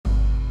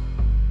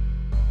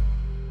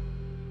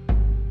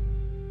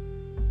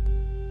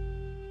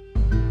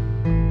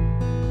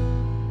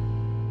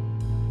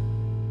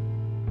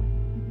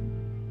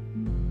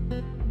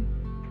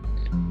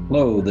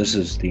Hello, this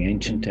is the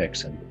Ancient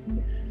Texan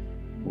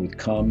with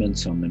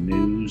comments on the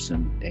news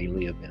and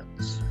daily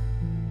events.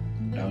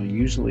 I'll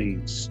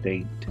usually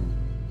state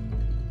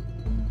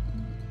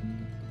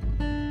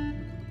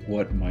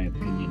what my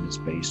opinion is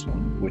based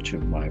on, which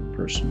of my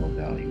personal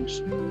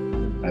values.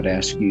 I'd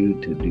ask you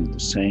to do the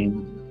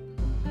same.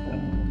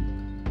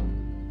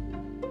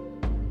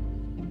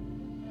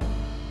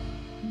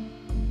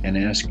 And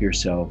ask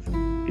yourself,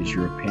 is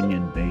your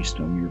opinion based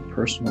on your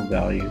personal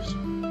values?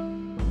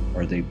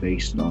 Or are they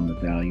based on the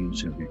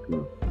values of your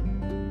group?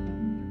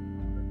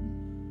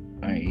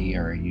 I.e.,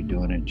 are you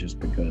doing it just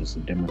because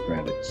the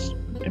Democrats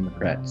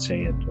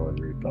say it or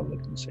the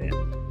Republicans say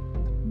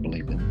it?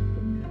 Believe it.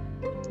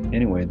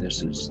 Anyway,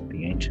 this is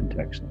the Ancient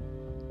Texan.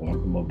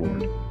 Welcome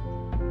aboard.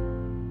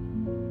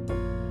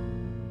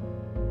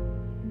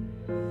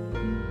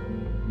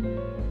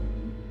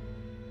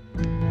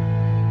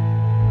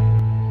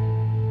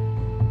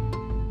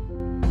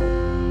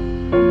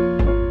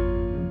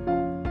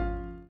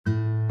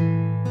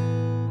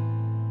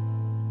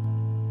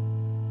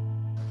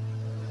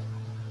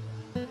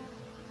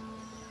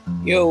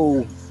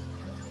 Yo,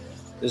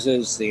 this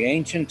is the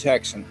Ancient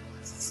Texan.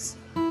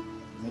 Let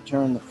me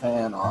turn the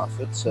fan off.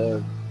 It's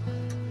a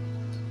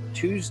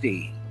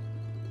Tuesday.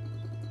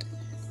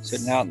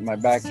 Sitting out in my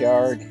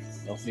backyard.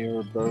 You'll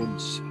hear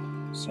birds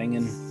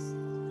singing.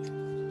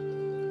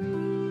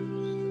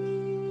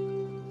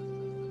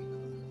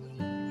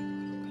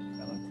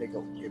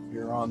 If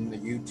you're on the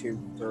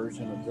YouTube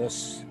version of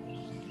this,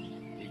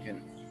 you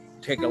can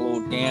take a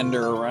little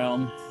gander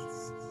around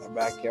my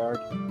backyard.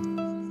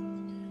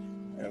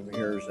 Over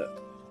here is a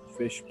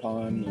fish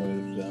pond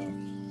with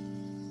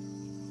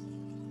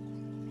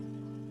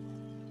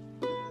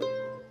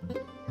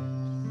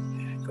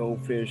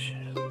goldfish,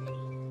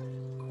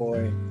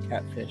 koi,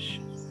 catfish.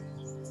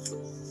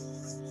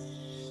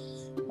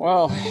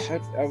 Well,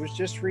 I was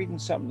just reading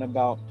something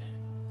about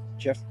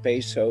Jeff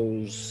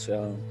Bezos'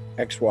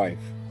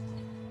 ex-wife.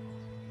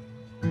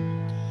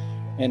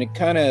 And it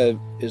kind of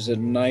is a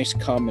nice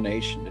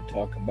combination to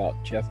talk about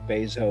Jeff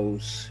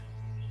Bezos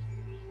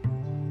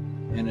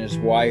and his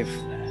wife,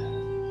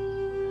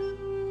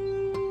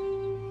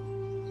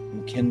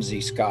 Mackenzie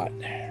Scott,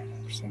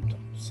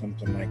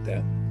 something like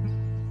that.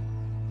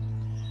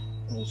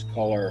 Let's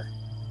call her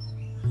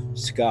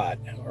Scott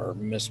or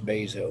Miss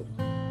Bezos.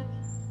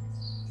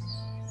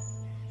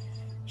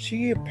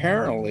 She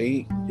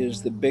apparently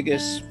is the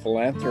biggest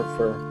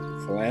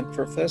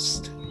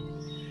philanthropist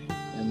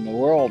in the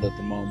world at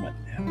the moment.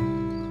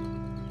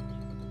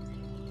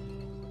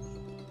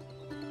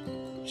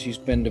 She's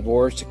been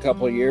divorced a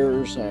couple of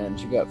years, and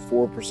she got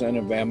 4%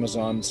 of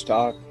Amazon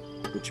stock,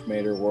 which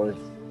made her worth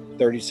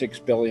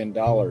 $36 billion.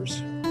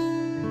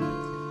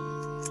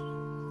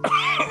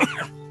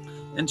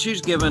 And she's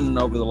given,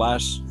 over the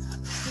last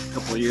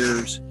couple of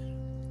years,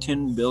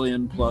 10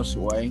 billion plus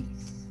away.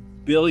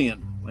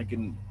 Billion, like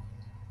in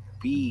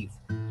beef.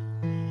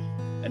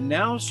 And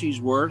now she's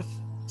worth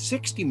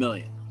 60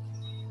 million.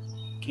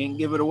 Can't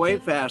give it away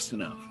fast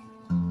enough.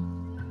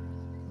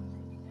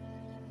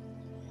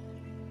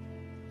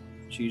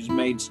 She's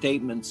made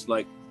statements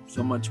like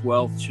so much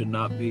wealth should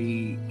not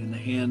be in the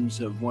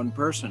hands of one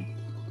person.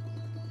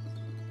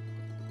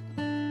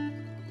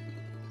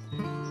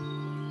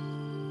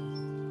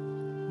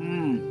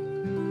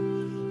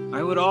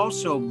 I would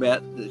also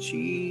bet that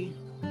she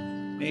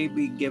may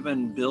be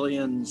given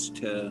billions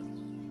to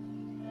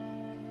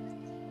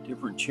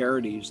different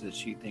charities that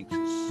she thinks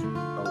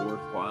are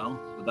worthwhile,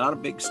 without a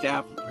big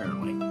staff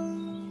apparently.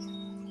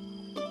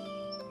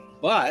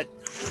 But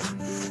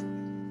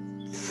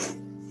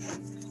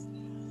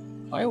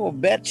I will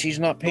bet she's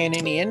not paying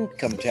any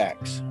income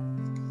tax.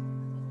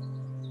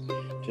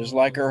 Just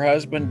like her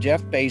husband,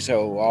 Jeff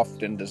Bezos,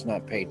 often does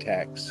not pay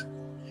tax.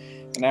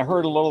 And I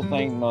heard a little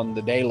thing on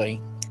the Daily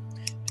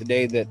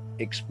today that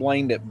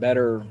explained it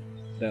better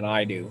than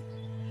I do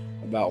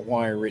about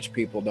why rich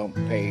people don't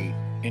pay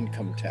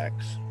income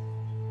tax.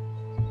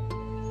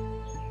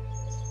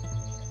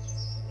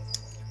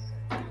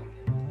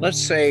 Let's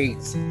say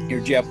you're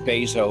Jeff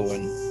Bezos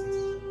and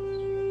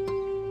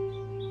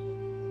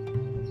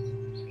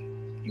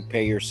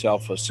pay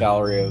yourself a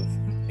salary of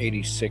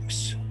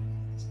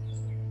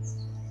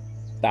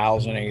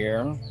 $86,000 a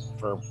year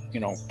for,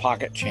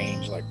 pocket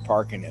change like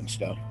parking and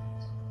stuff.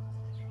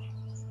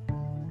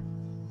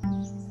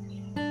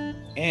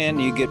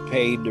 And you get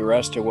paid, the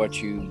rest of what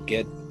you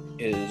get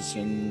is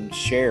in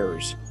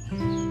shares.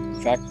 In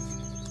fact,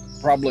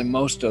 probably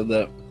most of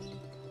the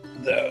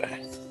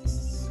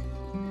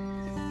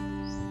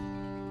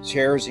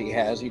shares he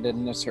has, he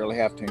doesn't necessarily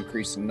have to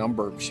increase the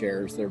number of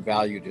shares. Their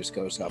value just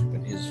goes up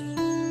and his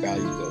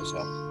value goes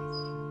up.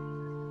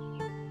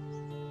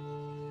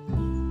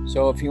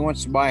 So if he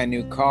wants to buy a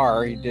new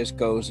car, he just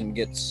goes and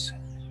gets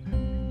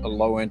a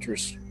low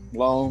interest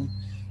loan.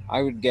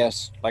 I would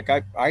guess, like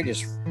I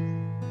just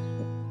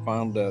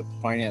found a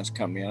finance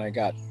company and I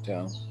got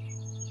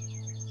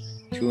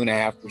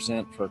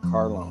 2.5% for a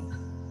car loan,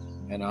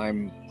 and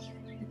I'm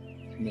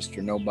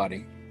Mr.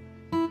 Nobody.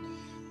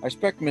 I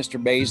expect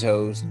Mr.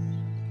 Bezos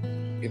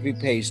if he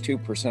pays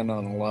 2%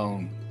 on a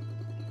loan,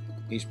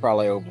 he's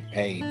probably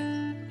overpaid.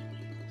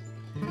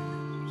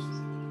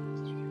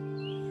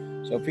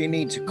 So if he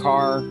needs a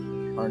car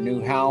or a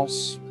new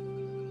house,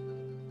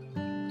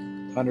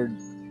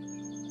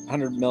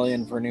 100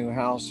 million for a new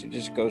house, he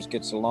just goes,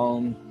 gets a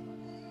loan,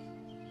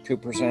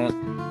 2%.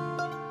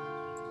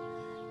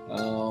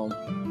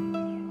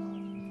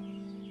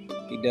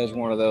 He does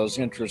one of those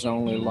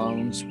interest-only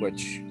loans,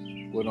 which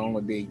would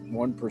only be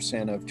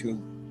 1% of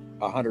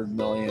 100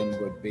 million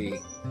would be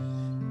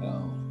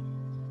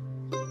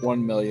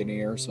 1 million a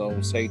year, so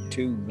we'll say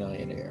 2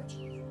 million a year.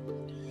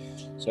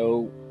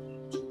 So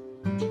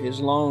his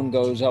loan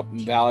goes up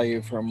in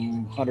value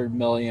from 100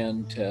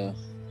 million to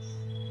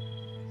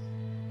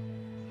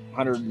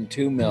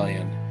 102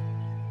 million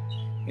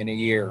in a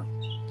year.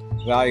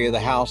 The value of the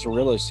house or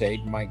real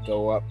estate might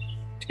go up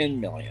 10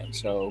 million.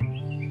 So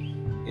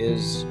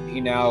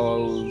he now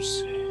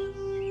owes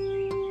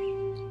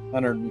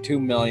 102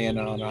 million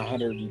on a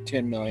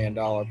 $110 million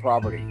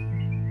property.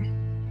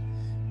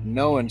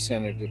 No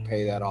incentive to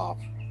pay that off.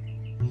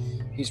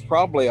 He's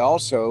probably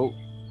also,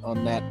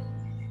 on that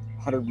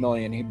 100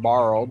 million he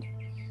borrowed,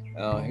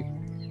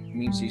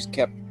 means he's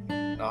kept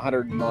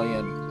 100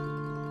 million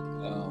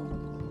of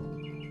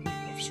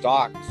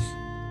stocks.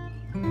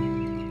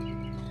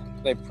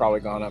 They've probably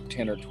gone up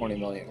 10 or 20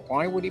 million.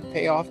 Why would he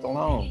pay off the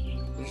loan?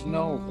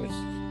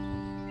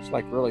 It's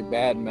like really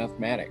bad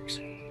mathematics.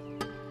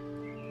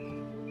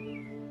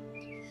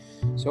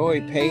 So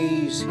he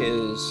pays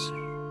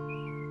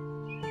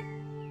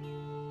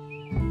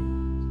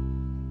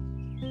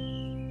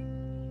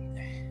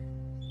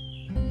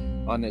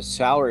on his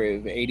salary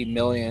of 80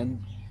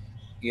 million,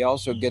 he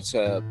also gets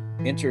a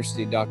interest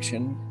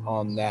deduction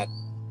on that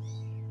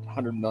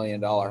 $100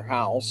 million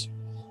house.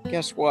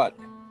 Guess what?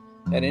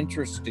 That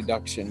interest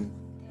deduction,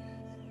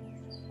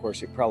 of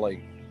course, he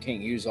probably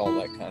can't use all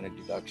that kind of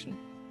deduction,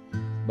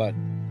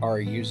 or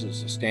he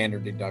uses a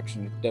standard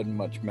deduction. It doesn't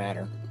much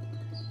matter.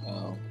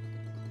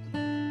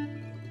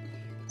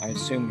 I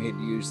assume he'd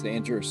use the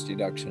interest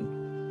deduction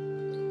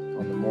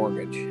on the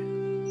mortgage.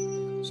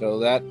 So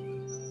that,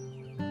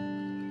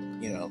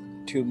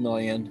 2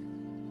 million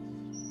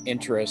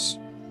interest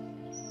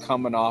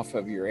coming off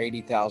of your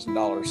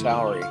 $80,000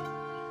 salary.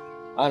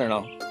 I don't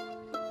know.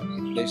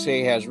 They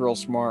say he has real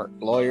smart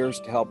lawyers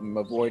to help him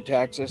avoid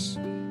taxes.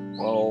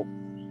 Well,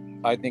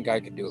 I think I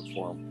could do it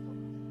for him.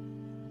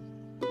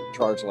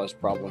 Charge less,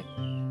 probably.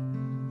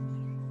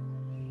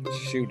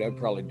 Shoot, I'd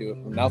probably do it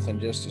for nothing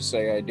just to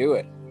say I do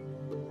it.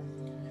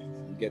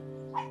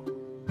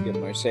 Get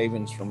my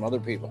savings from other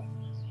people.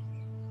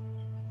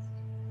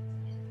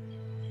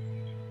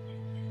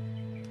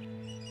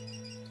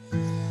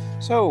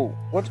 So,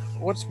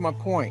 what's my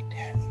point?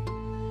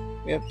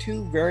 We have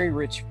two very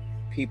rich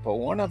people.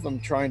 One of them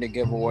trying to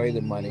give away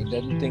the money,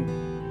 doesn't think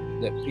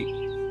that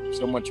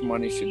so much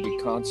money should be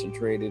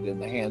concentrated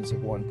in the hands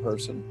of one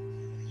person.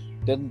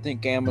 Doesn't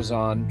think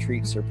Amazon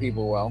treats their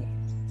people well.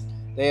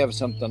 They have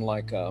something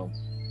like a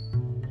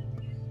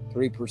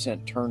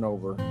 3%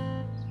 turnover.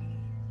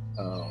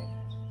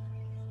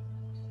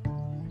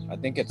 I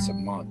think it's a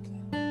month.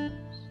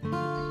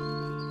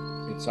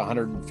 It's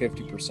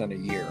 150% a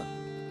year.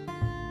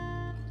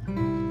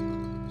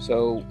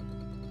 So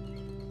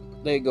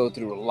they go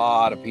through a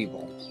lot of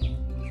people.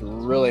 It's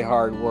really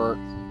hard work.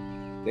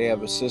 They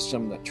have a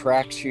system that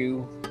tracks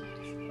you.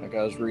 Like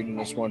I was reading,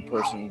 this one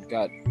person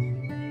got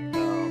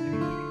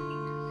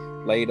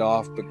laid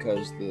off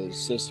because the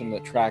system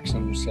that tracks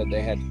them said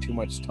they had too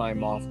much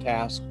time off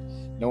task.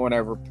 No one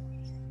ever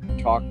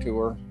talked to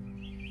her.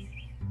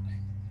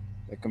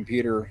 The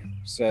computer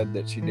said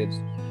that she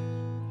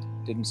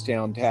didn't stay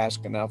on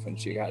task enough and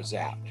she got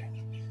zapped.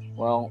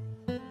 Well,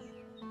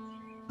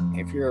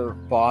 if your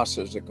boss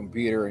is a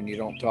computer and you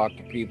don't talk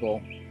to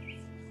people,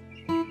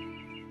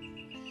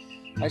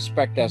 I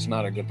suspect that's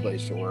not a good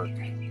place to work.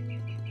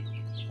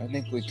 I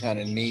think we kind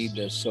of need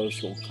the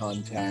social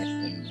contact,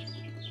 and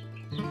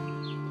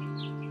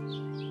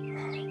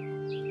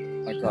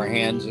like our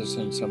hands is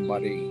in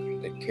somebody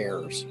that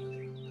cares.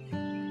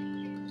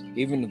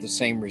 Even if the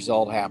same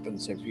result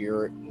happens, if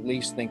you at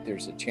least think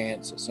there's a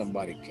chance that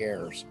somebody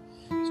cares,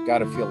 it's got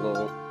to feel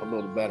a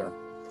little better.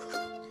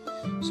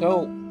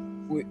 So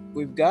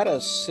we've got a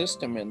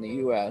system in the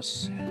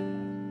U.S.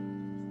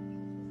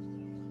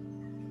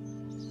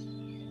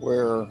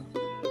 where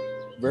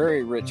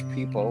very rich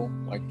people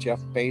like Jeff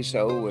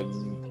Bezos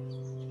and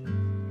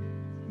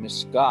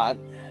Miss Scott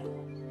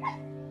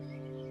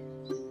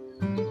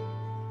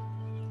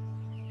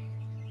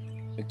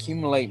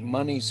accumulate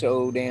money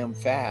so damn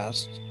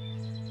fast,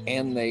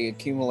 and they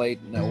accumulate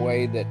in a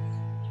way that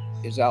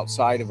is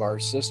outside of our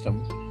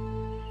system.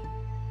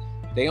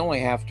 They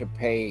only have to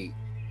pay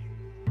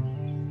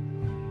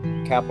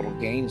capital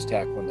gains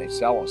tax when they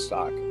sell a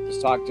stock. The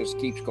stock just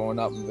keeps going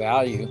up in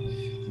value,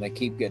 and they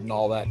keep getting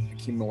all that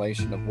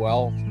accumulation of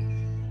wealth,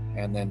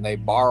 and then they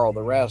borrow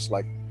the rest,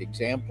 like the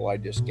example I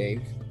just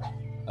gave.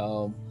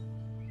 You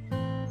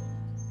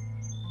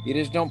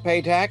just don't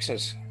pay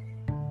taxes.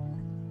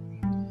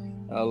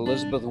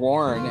 Elizabeth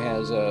Warren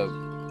has a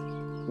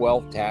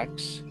wealth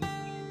tax,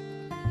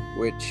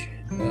 which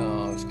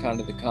is kind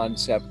of the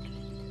concept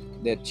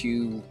that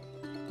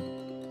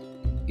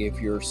if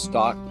your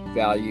stock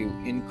value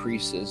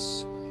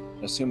increases,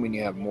 assuming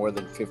you have more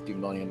than $50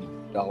 million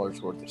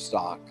worth of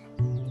stock,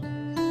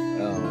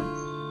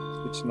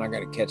 which is not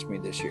going to catch me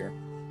this year.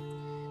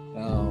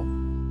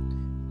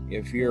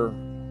 If your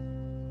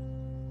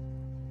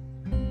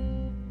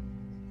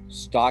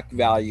stock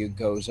value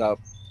goes up,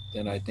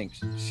 then I think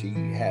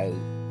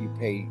you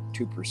pay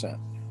 2%.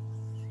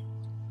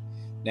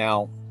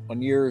 Now,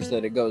 on years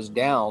that it goes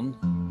down,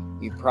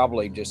 you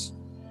probably just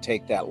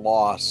take that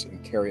loss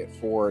and carry it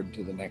forward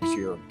to the next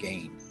year of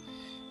gain.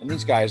 And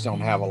these guys don't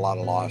have a lot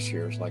of loss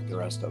years like the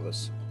rest of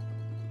us.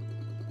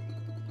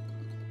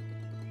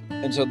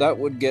 And so that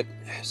would get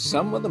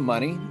some of the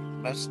money.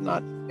 That's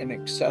not an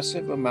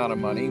excessive amount of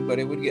money, but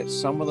it would get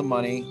some of the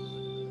money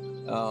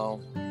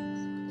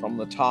from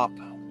the top,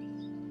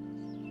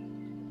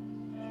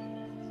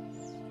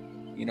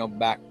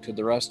 back to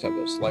the rest of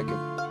us. Like if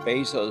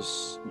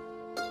Bezos,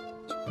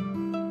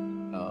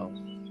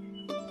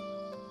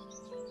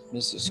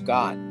 Mrs.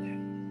 Scott,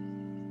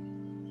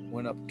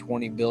 went up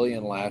 20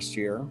 billion last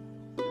year.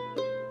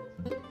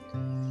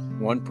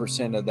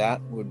 1% of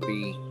that would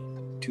be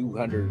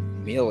 200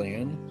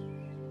 million.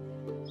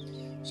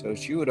 So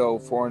she would owe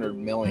 400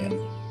 million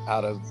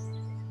out of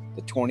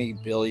the 20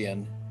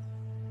 billion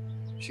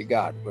she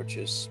got, which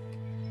is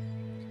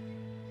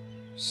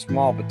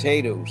small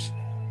potatoes.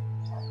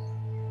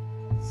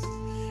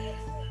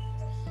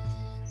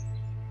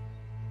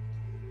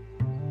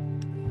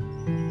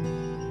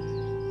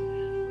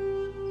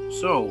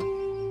 So,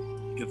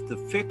 if the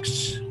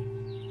fix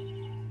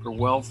for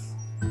wealth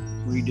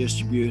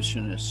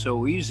redistribution is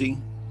so easy,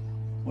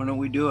 why don't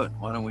we do it?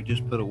 Why don't we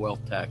just put a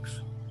wealth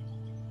tax?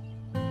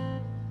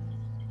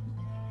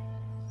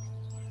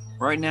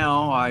 Right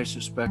now, I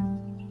suspect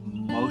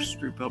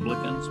most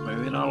Republicans,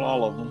 maybe not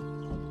all of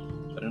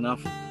them, but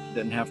enough,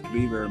 didn't have to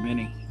be very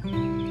many,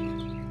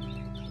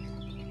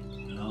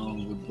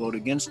 would vote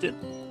against it.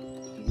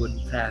 It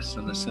wouldn't pass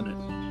in the Senate.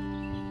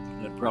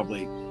 That'd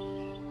probably,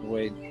 the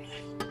way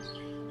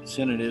the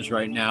Senate is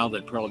right now,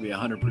 that'd probably be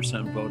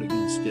 100% vote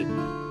against it.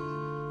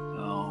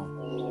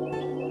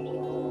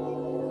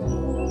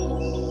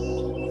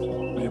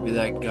 Maybe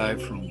that guy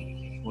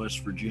from West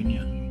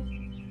Virginia,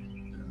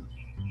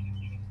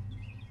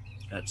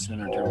 that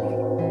senator,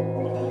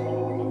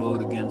 would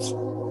vote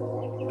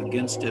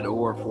against it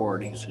or for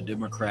it. He's a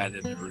Democrat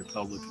in a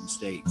Republican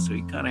state, so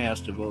he kind of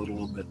has to vote a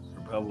little bit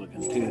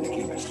Republican too to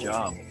keep his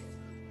job.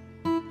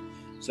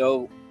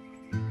 So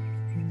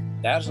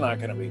that's not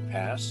going to be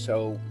passed.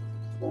 So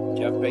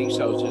Jeff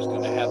Bezos is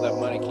going to have that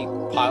money keep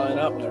piling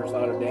up. There's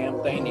not a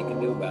damn thing he can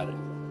do about it.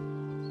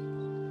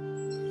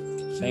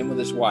 Same with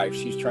his wife.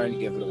 She's trying to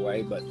give it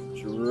away, but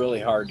it's really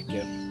hard to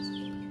give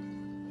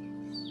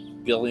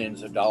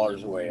billions of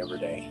dollars away every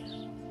day.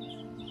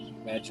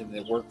 Imagine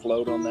the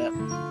workload on that.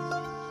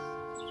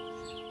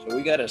 So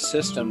we got a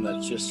system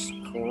that's just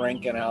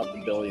cranking out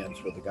the billions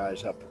for the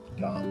guys up at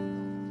the top,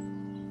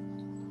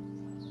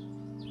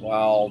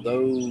 while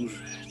those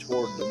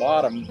toward the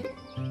bottom,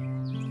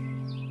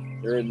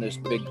 they're in this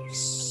big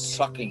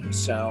sucking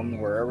sound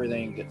where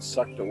everything gets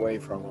sucked away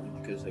from them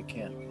because they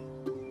can't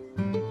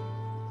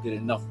get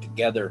enough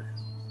together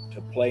to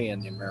play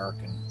in the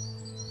American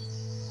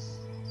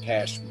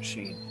cash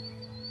machine.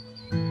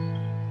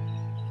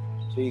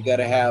 So you got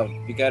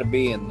to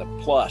be in the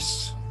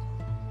plus,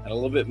 and a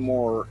little bit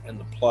more in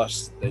the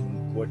plus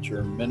than what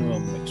your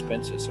minimum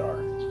expenses are.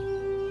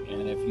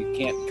 And if you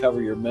can't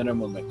cover your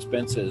minimum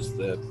expenses,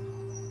 the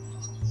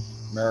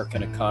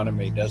American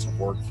economy doesn't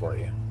work for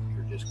you.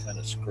 You're just kind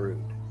of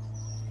screwed.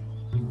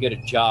 You can get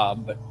a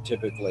job, but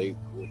typically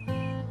with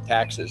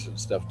taxes and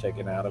stuff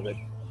taken out of it,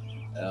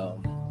 a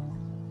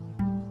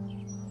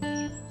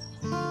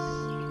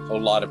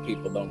lot of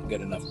people don't get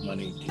enough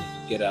money to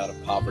get out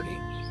of poverty.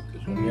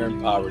 Because when you're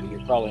in poverty,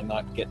 you're probably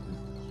not getting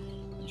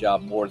a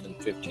job more than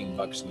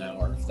 $15 an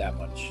hour, if that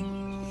much.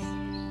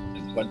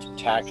 And a bunch of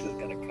taxes are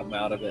going to come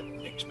out of it,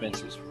 and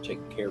expenses for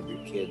taking care of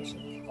your kids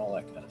and all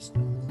that kind of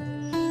stuff.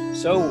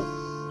 So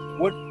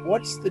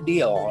what's the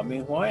deal? I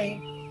mean,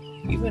 why,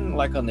 even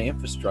like on the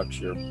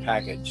infrastructure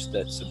package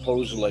that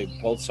supposedly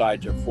both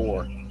sides are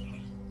for,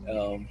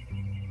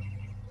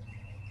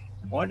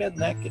 why doesn't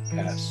that get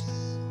passed?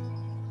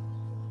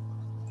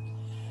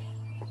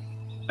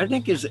 I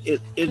think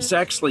it's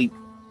actually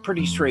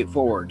pretty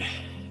straightforward.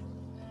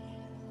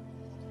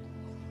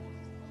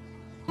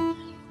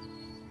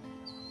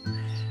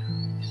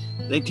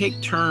 They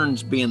take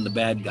turns being the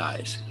bad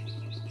guys.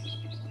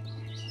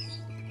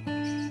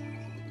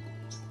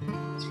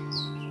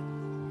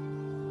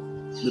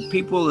 The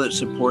people that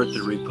support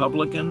the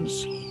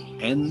Republicans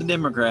and the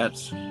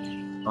Democrats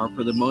are,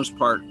 for the most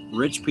part,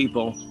 rich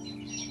people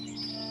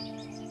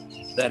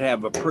that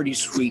have a pretty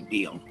sweet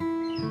deal.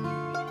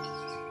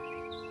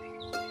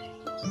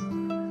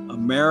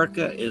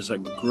 America is a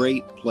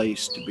great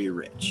place to be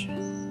rich.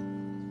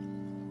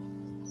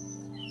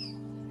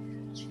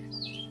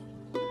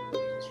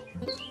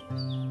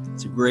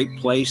 It's a great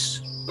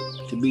place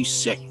to be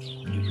sick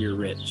if you're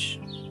rich.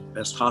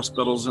 Best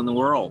hospitals in the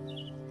world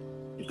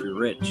if you're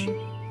rich.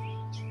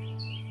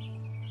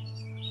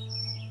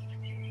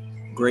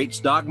 Great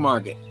stock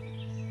market.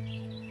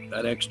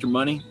 That extra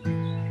money,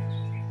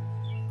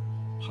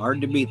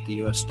 hard to beat the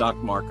U.S. stock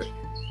market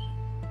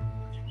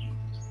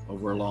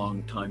over a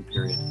long time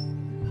period.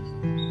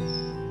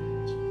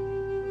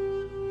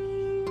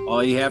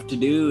 All you have to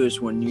do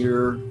is, when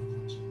you're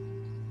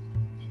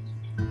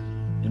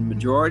in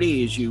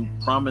majority, is you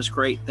promise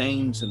great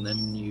things and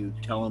then you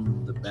tell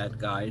them the bad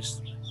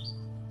guys,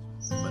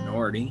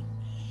 minority,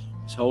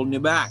 is holding you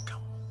back.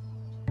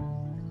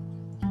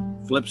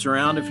 Flips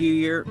around a few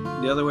years,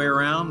 the other way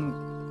around.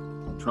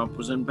 Trump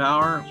was in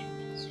power.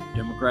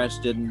 Democrats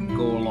didn't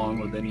go along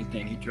with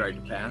anything he tried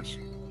to pass.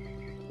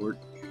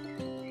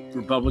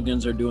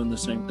 Republicans are doing the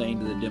same thing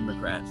to the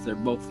Democrats. They're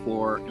both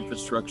for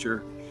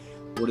infrastructure.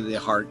 What do they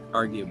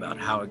argue about?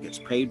 How it gets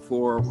paid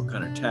for, what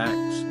kind of tax.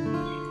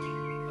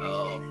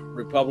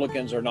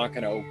 Republicans are not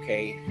going to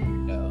okay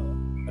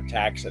a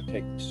tax that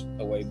takes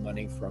away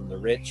money from the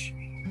rich.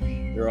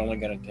 They're only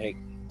going to take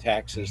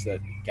taxes,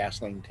 that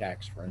gasoline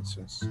tax, for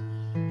instance,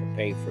 to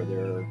pay for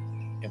their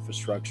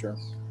infrastructure,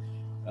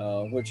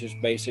 which is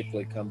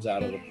basically comes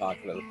out of the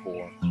pocket of the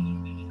poor.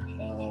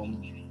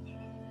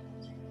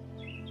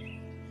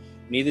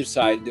 Neither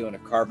side doing a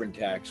carbon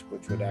tax,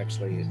 which would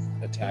actually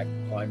attack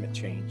climate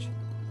change.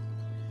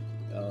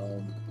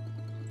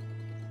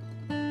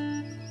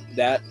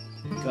 That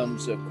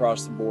comes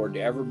across the board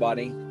to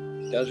everybody.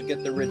 Doesn't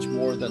get the rich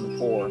more than the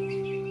poor,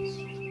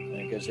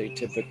 because they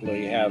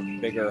typically have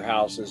bigger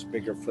houses,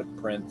 bigger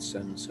footprints,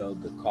 and so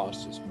the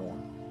cost is more.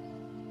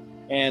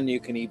 And you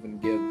can even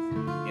give,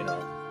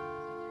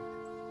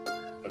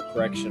 a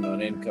correction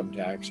on income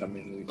tax. I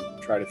mean, we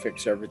try to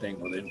fix everything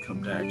with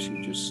income tax.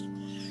 You just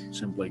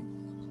simply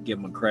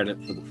give them a credit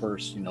for the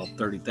first,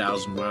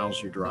 30,000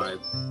 miles you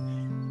drive,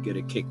 get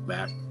a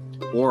kickback,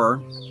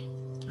 or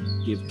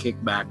give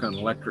kickback on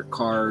electric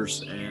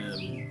cars,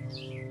 and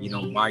you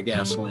don't buy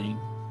gasoline.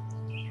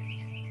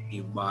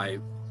 You buy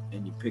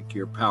and you pick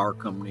your power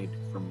company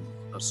from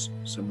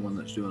someone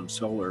that's doing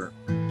solar,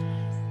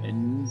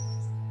 and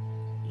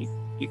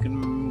you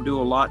can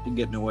do a lot to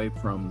getting away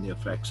from the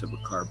effects of a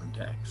carbon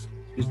tax.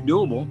 It's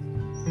doable.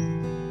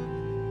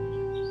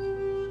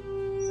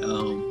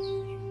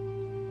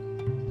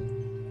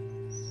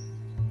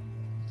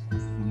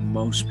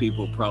 Most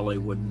people probably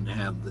wouldn't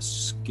have the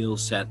skill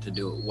set to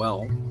do it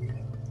well.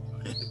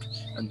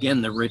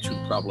 Again, the rich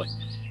would probably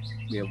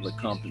be able to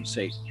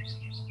compensate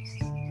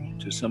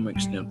to some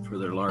extent for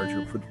their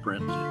larger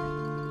footprint.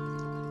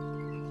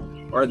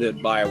 Or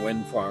they'd buy a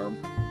wind farm.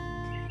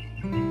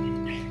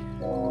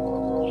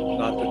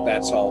 Not that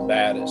that's all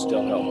bad, it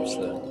still helps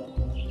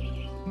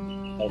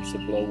the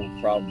global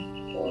problem.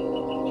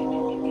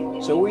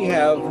 So we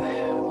have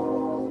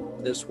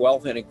this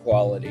wealth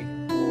inequality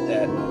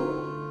that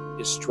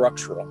is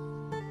structural.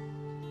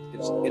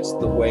 It's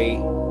the way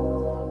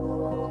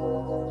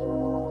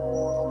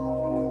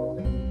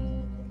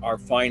our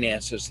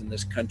finances in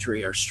this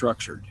country are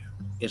structured.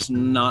 It's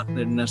not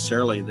that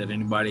necessarily that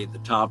anybody at the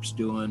top's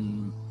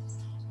doing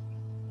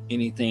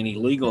anything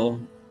illegal,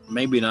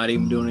 maybe not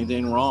even doing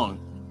anything wrong.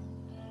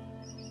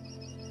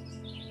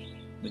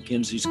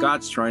 Mackenzie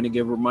Scott's trying to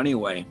give her money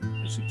away.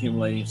 It's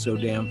accumulating so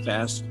damn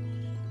fast.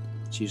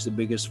 She's the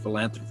biggest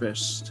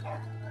philanthropist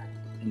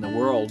in the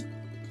world,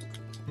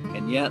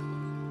 and yet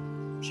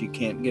she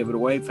can't give it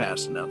away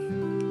fast enough.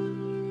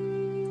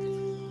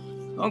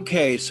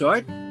 Okay, so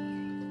I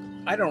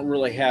don't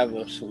really have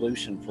a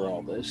solution for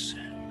all this.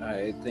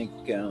 I think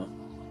we're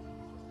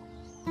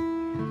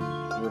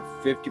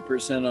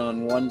 50%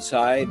 on one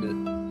side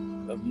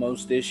of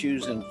most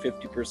issues and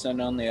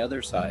 50% on the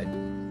other side.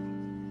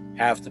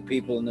 Half the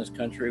people in this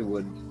country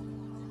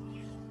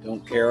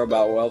don't care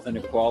about wealth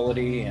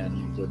inequality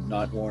and would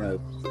not want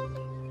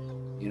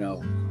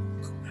to,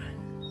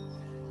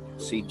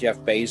 see Jeff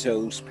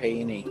Bezos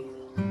pay any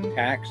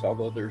tax,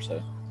 although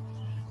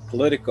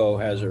Politico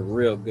has a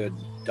real good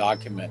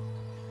document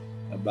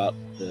about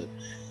the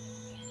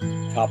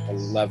top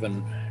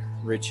 11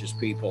 richest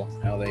people,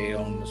 how they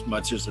own as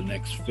much as the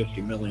next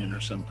 50 million or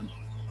something,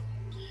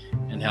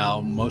 and how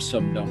most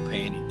of them don't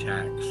pay any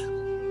tax.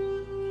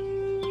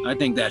 I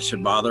think that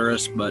should bother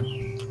us, but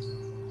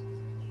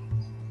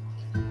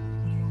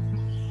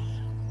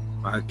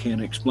I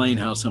can't explain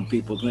how some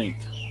people think.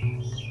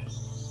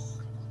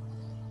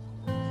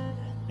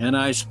 And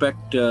I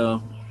expect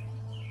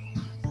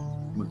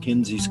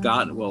Mackenzie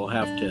Scott will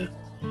have to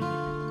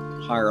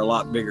hire a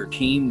lot bigger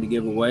team to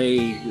give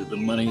away the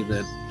money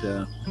that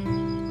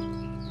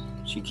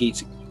she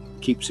keeps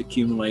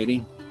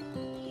accumulating.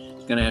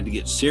 She's going to have to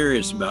get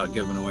serious about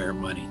giving away her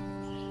money.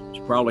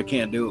 She probably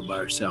can't do it by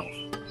herself.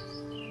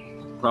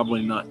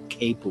 Probably not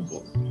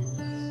capable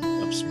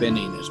of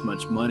spending as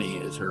much money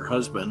as her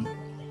husband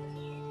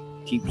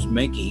keeps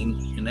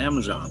making in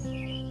Amazon.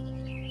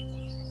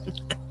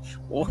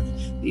 Well,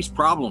 these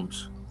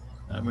problems.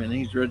 I mean,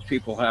 these rich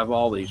people have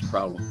all these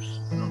problems.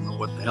 I don't know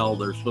what the hell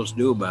they're supposed to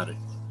do about it.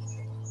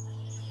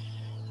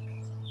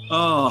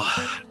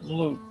 Oh, a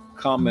little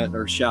comment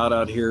or shout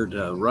out here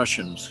to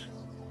Russians.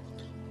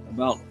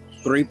 About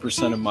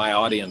 3% of my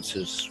audience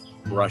is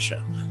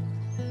Russia.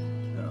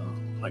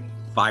 Like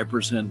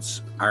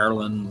 5%'s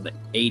Ireland,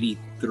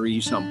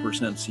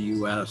 83% the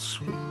US,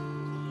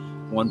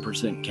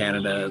 1%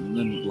 Canada, and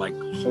then like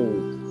a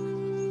whole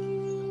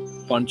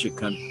bunch of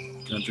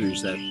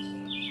countries that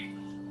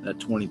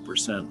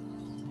 20%.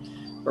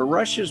 But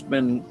Russia's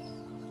been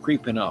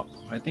creeping up.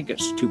 I think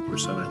it's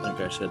 2%. I think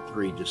I said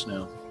 3 just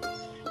now.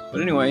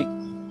 But anyway,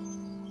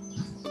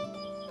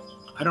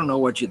 I don't know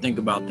what you think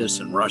about this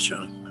in Russia.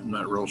 I'm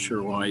not real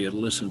sure why you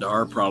listen to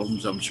our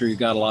problems. I'm sure you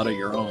got a lot of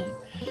your own.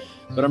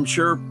 But I'm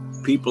sure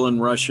people in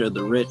Russia,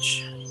 the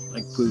rich,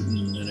 like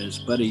Putin and his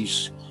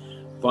buddies,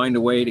 find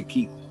a way to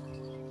keep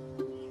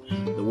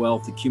the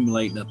wealth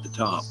accumulating at the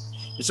top.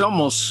 It's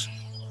almost,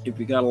 if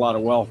you got a lot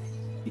of wealth,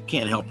 you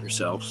can't help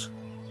yourselves.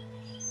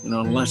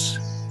 Unless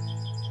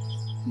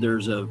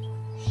there's a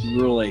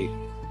really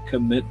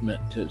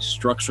commitment to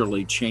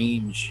structurally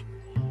change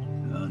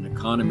an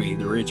economy.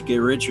 The rich get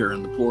richer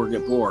and the poor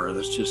get poorer.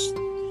 That's just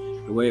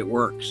the way it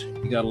works.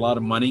 You got a lot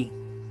of money,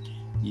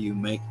 you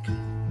make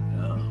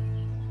a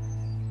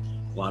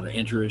lot of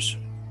interest,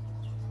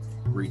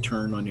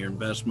 return on your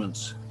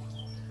investments.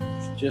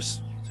 It's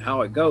just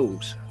how it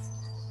goes.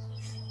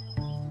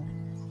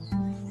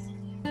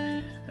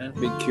 I'd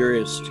be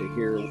curious to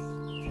hear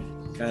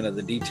kind of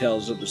the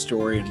details of the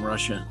story in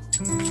Russia.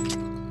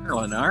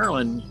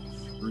 Ireland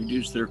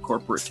reduced their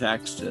corporate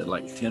tax to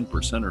like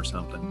 10% or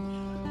something.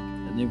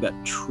 And they've got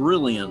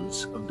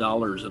trillions of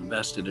dollars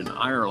invested in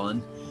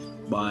Ireland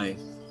by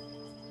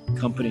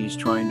companies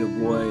trying to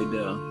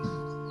avoid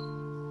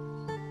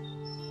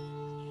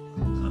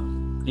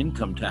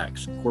income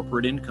tax,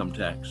 corporate income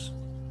tax.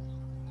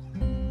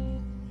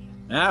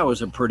 That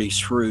was a pretty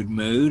shrewd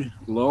move.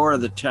 Lower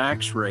the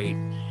tax rate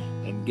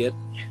and get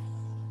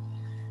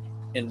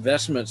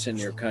investments in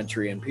your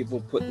country and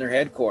people putting their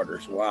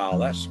headquarters. Wow,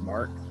 that's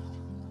smart.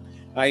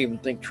 I even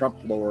think Trump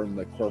lowering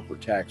the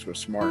corporate tax was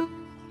smart.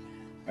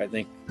 I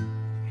think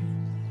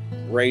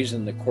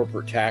raising the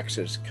corporate tax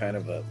is kind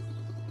of a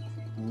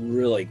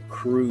really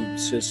crude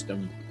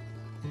system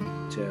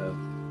to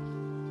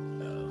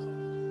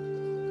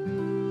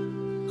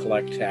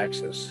collect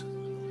taxes.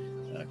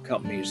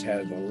 Companies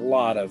have a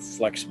lot of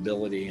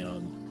flexibility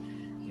on,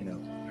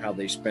 how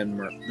they spend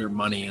their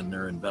money and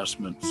their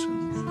investments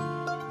and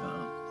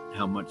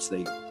how much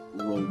they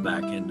roll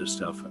back into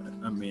stuff.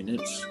 I mean,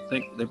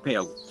 they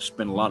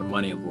spend a lot of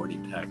money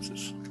avoiding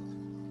taxes.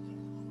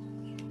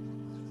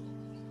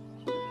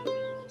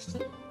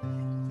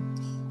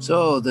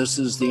 So this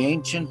is the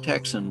Ancient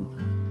Texan,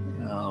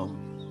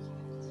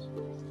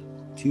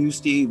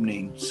 Tuesday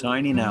evening,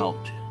 signing out.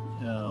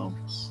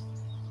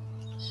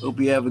 Hope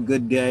you have a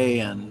good day,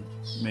 and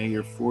may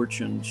your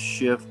fortunes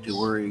shift to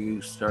where you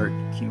start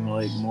to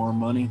accumulate more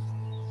money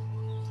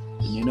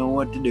than you know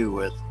what to do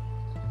with.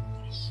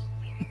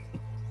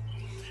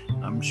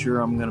 I'm sure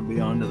I'm going to be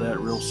onto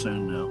that real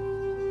soon now.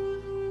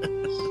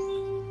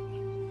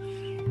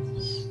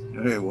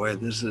 Anyway,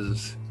 this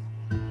is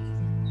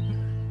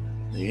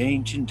the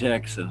Ancient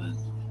Texan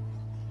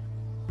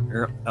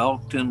in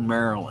Elkton,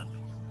 Maryland,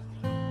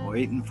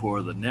 waiting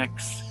for the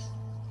next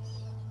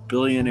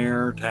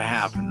billionaire to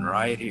happen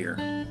right here.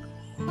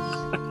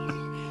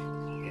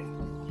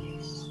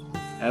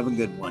 Have a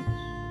good one.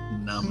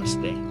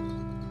 Namaste.